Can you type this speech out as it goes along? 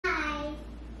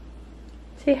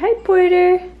Say hi,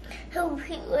 Porter.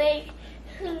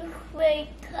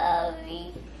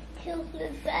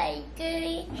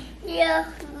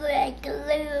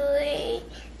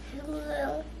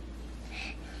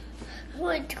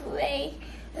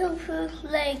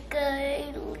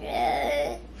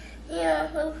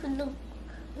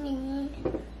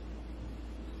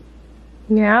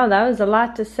 Yeah, that was a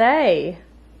lot to say.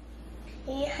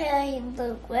 You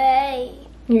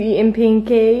eating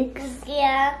pancakes?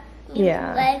 Yeah.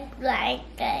 Yeah. Like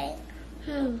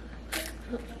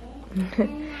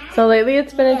So lately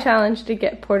it's been a challenge to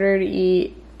get Porter to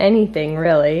eat anything,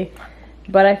 really.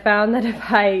 But I found that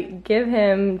if I give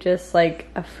him just like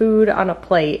a food on a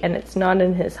plate and it's not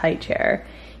in his high chair,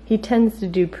 he tends to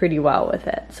do pretty well with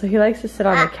it. So he likes to sit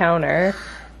on the counter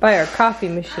by our coffee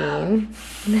machine.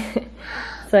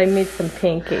 So I made some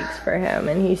pancakes for him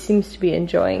and he seems to be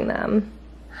enjoying them.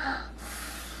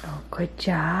 Oh, good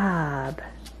job.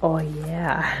 Oh,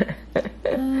 yeah.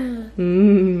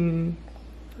 Mmm.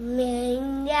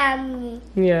 Yummy.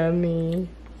 Yummy.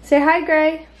 Say hi,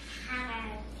 Gray.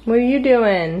 Hi. What are you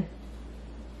doing?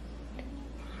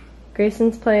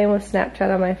 Grayson's playing with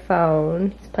Snapchat on my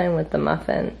phone. He's playing with the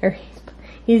muffin. Or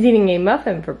he's eating a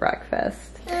muffin for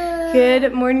breakfast.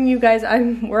 Good morning, you guys.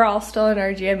 We're all still in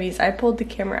our jammies. I pulled the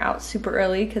camera out super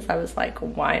early because I was like,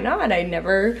 why not? I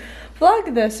never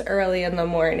vlog this early in the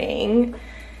morning.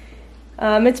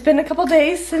 It's been a couple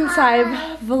days since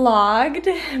I've vlogged.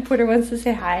 Porter wants to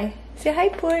say hi. Say hi,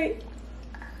 Port.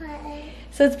 Hi.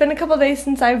 So it's been a couple days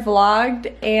since I've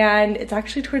vlogged, and it's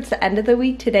actually towards the end of the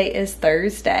week. Today is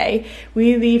Thursday.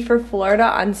 We leave for Florida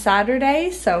on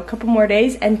Saturday, so a couple more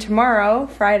days, and tomorrow,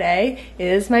 Friday,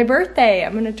 is my birthday.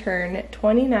 I'm gonna turn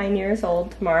 29 years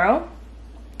old tomorrow.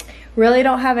 Really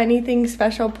don't have anything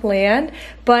special planned,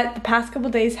 but the past couple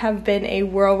days have been a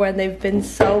whirlwind. They've been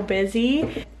so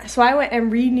busy. So I went and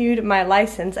renewed my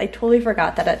license. I totally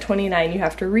forgot that at 29 you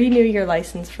have to renew your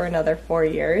license for another 4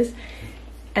 years.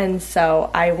 And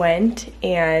so I went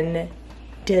and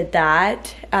did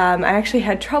that. I actually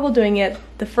had trouble doing it.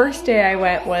 The first day I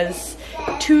went was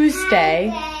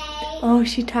Tuesday. Oh, is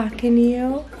she talking to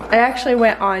you? I actually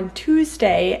went on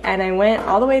Tuesday and I went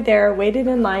all the way there, waited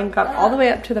in line, got all the way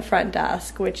up to the front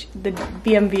desk, which the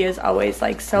BMV is always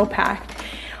like so packed,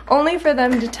 only for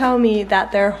them to tell me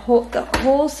that the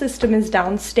whole system is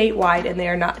down statewide and they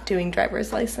are not doing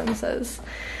driver's licenses.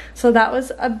 So that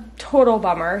was a total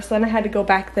bummer. So then I had to go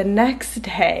back the next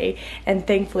day and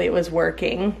thankfully it was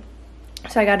working.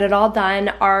 So I got it all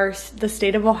done. The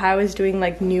state of Ohio is doing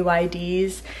like new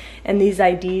IDs, and these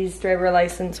IDs, driver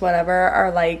license, whatever,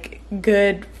 are like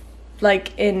good,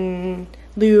 like in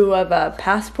lieu of a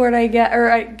passport, I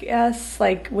guess,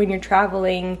 like when you're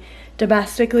traveling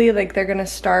domestically, like they're gonna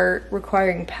start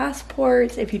requiring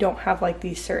passports if you don't have like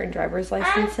these certain driver's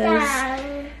licenses.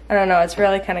 I don't know, it's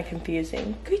really kind of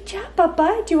confusing. Good job,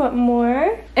 Papa. Do you want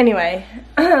more? Anyway,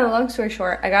 long story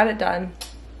short, I got it done.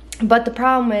 But the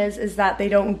problem is that they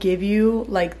don't give you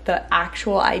like the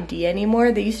actual ID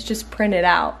anymore. They used to just print it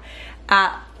out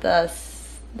at the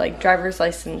like driver's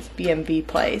license BMV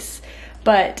place.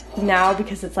 But now,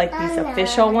 because it's like these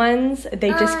official ones,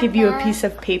 they just give you a piece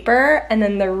of paper and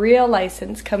then the real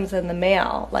license comes in the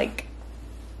mail like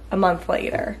a month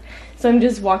later. So I'm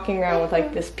just walking around with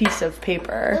like this piece of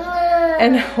paper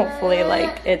and hopefully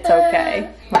like it's okay.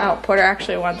 Wow, Porter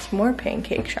actually wants more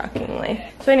pancake, shockingly.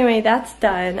 So anyway, that's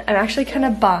done. I'm actually kind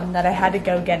of bummed that I had to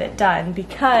go get it done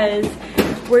because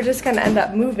we're just gonna end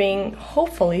up moving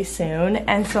hopefully soon,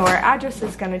 and so our address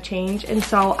is gonna change, and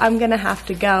so I'm gonna have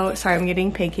to go. Sorry, I'm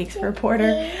getting pancakes for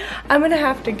Porter. I'm gonna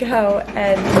have to go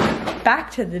and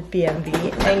back to the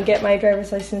BMV and get my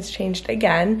driver's license changed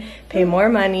again, pay more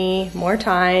money, more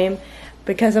time,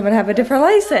 because I'm gonna have a different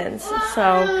license.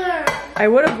 So I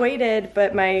would have waited,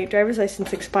 but my driver's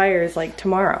license expires like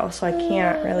tomorrow, so I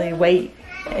can't really wait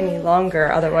any longer,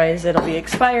 otherwise it'll be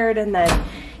expired and then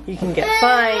you can get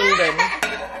fined, and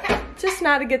it's just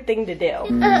not a good thing to do.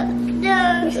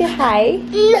 No. You say hi?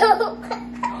 No.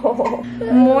 Oh.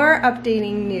 More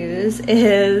updating news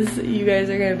is, you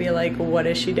guys are gonna be like, what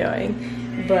is she doing?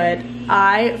 But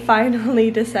I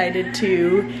finally decided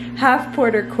to have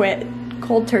Porter quit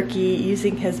cold turkey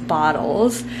using his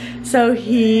bottles. So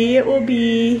he will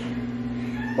be,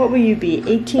 what will you be,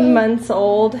 18 months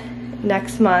old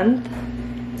next month?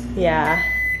 Yeah,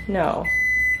 no.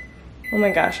 Oh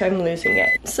my gosh, I'm losing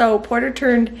it. So Porter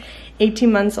turned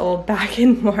 18 months old back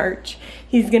in March.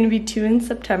 He's gonna be 2 in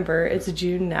September. It's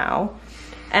June now.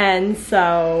 And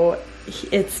so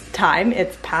it's time,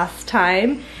 it's past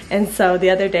time. And so the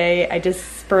other day I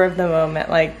just spur of the moment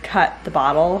like cut the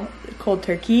bottle cold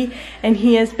turkey, and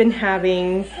he has been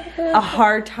having a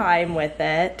hard time with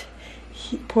it.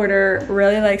 Porter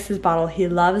really likes his bottle. He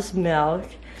loves milk.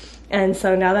 And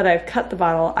so now that I've cut the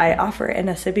bottle, I offer it in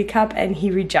a sippy cup, and he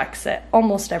rejects it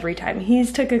almost every time.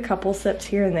 He's took a couple sips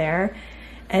here and there,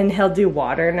 and he'll do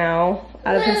water now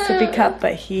out of his sippy cup,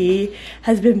 but he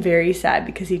has been very sad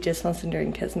because he just wants to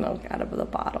drink his milk out of the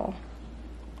bottle.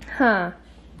 Huh.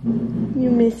 You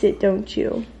miss it, don't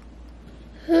you?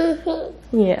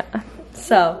 Yeah.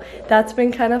 So that's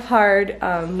been kind of hard.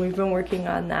 We've been working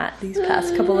on that these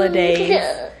past couple of days,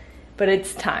 but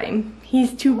it's time.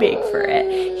 He's too big for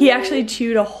it. He actually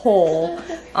chewed a hole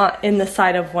in the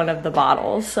side of one of the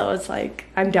bottles, so it's like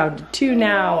I'm down to 2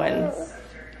 now and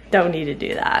don't need to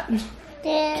do that.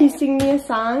 Can you sing me a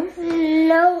song?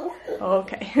 No.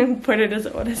 Okay, Porter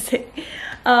doesn't want to sing.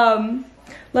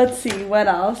 Let's see, what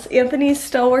else? Anthony's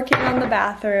still working on the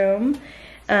bathroom.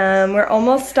 We're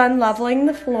almost done leveling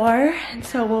the floor, and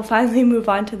so we'll finally move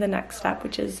on to the next step,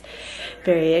 which is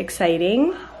very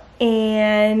exciting.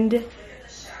 And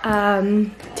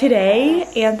today,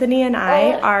 Anthony and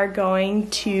I are going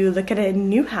to look at a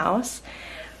new house.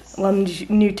 Well,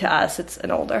 new to us, it's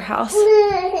an older house,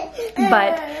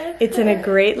 but it's in a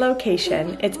great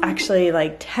location. It's actually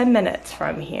like 10 minutes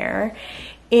from here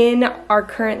in our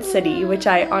current city, which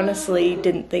I honestly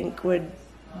didn't think we would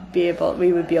be able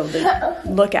to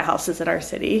look at houses in our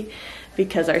city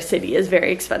because our city is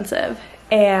very expensive.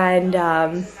 And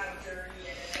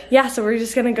yeah, so we're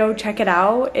just gonna go check it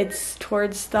out. It's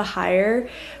towards the higher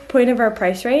point of our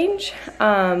price range,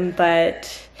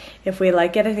 but if we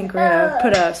like it, I think we're gonna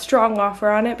put a strong offer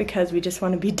on it because we just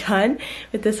want to be done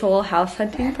with this whole house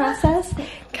hunting process.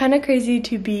 Kind of crazy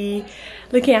to be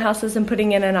looking at houses and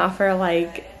putting in an offer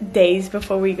like days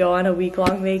before we go on a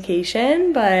week-long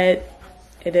vacation, but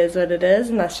it is what it is,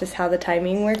 and that's just how the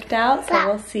timing worked out. So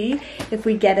we'll see if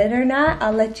we get it or not.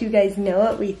 I'll let you guys know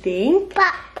what we think.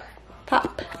 Pop.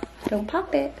 Pop. Don't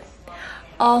pop it.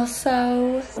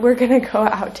 Also, we're gonna go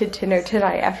out to dinner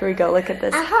tonight after we go look at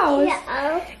this house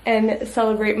and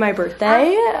celebrate my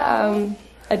birthday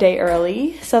a day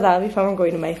early. So that'll be fun. We're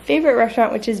going to my favorite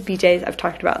restaurant, which is BJ's. I've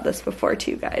talked about this before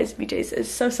too, guys. BJ's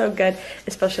is so good,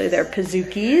 especially their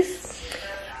Pizookies.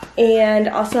 And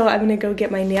also, I'm gonna go get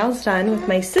my nails done with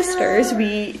my sisters.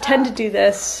 We tend to do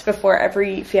this before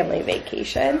every family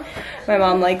vacation. My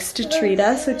mom likes to treat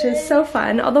us, which is so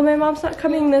fun. Although my mom's not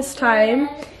coming this time.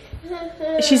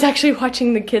 She's actually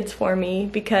watching the kids for me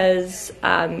because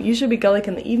usually we go like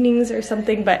in the evenings or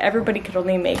something, but everybody could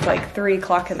only make like 3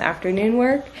 o'clock in the afternoon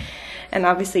work. And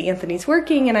obviously Anthony's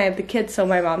working and I have the kids, so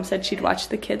my mom said she'd watch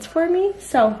the kids for me.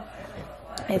 So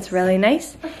it's really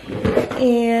nice.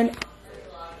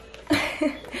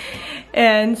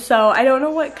 And so I don't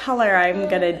know what color I'm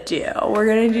gonna do. We're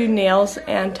gonna do nails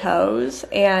and toes,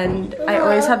 and I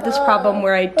always have this problem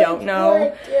where I don't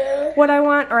know what I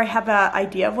want, or I have an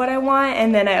idea of what I want,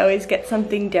 and then I always get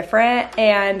something different,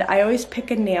 and I always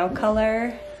pick a nail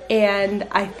color and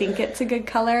I think it's a good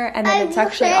color, and then it's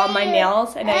actually on my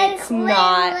nails and it's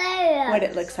not what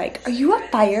it looks like. Are you a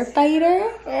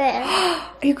firefighter? Yeah.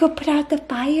 Are you gonna put out the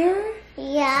fire?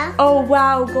 Yeah. Oh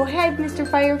wow, go ahead, Mr.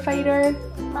 Firefighter.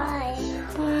 Bye.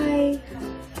 Bye.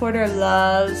 Porter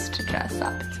loves to dress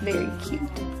up. It's very cute.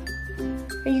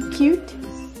 Are you cute?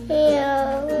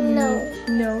 Yeah. No.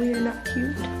 No, you're not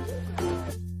cute.